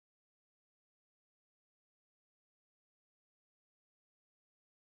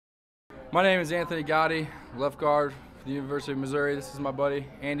My name is Anthony Gatti, left guard for the University of Missouri. This is my buddy,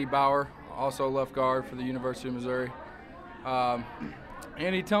 Andy Bauer, also left guard for the University of Missouri.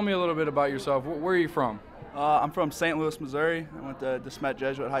 Andy, tell me a little bit about yourself. Where are you from? I'm from St. Louis, Missouri. I went to DeSmet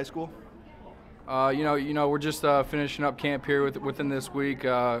Jesuit High School. We're just finishing up camp here within this week.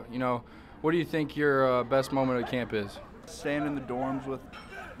 What do you think your best moment of camp is? Staying in the dorms with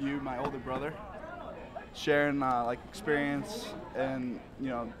you, my older brother, sharing experience and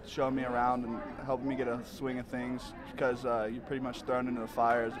showing me around and helping me get a swing of things, because you're pretty much thrown into the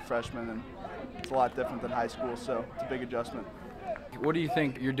fire as a freshman, and it's a lot different than high school, so it's a big adjustment. What do you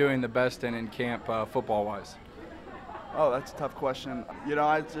think you're doing the best in camp football-wise? Oh, that's a tough question.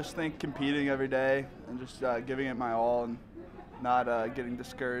 I just think competing every day and just giving it my all and not getting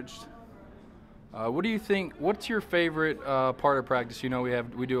discouraged. What do you think? What's your favorite part of practice?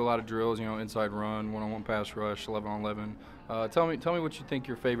 We do a lot of drills. Inside run, one-on-one pass rush, 11-on-11. Tell me what you think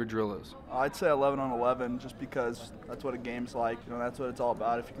your favorite drill is. I'd say 11-on-11, just because that's what a game's like. That's what it's all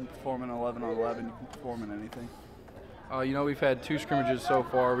about. If you can perform in 11-on-11, you can perform in anything. We've had 2 scrimmages so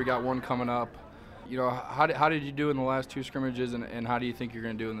far. We got one coming up. How did you do in the last 2 scrimmages, and how do you think you're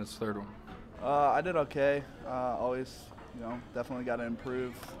going to do in this third one? I did okay. Always, definitely got to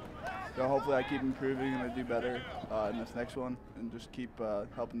improve. Hopefully I keep improving and I do better in this next one, and just keep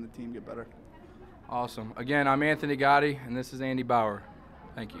helping the team get better. Awesome. Again, I'm Anthony Gatti, and this is Andy Bauer.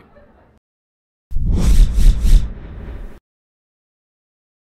 Thank you.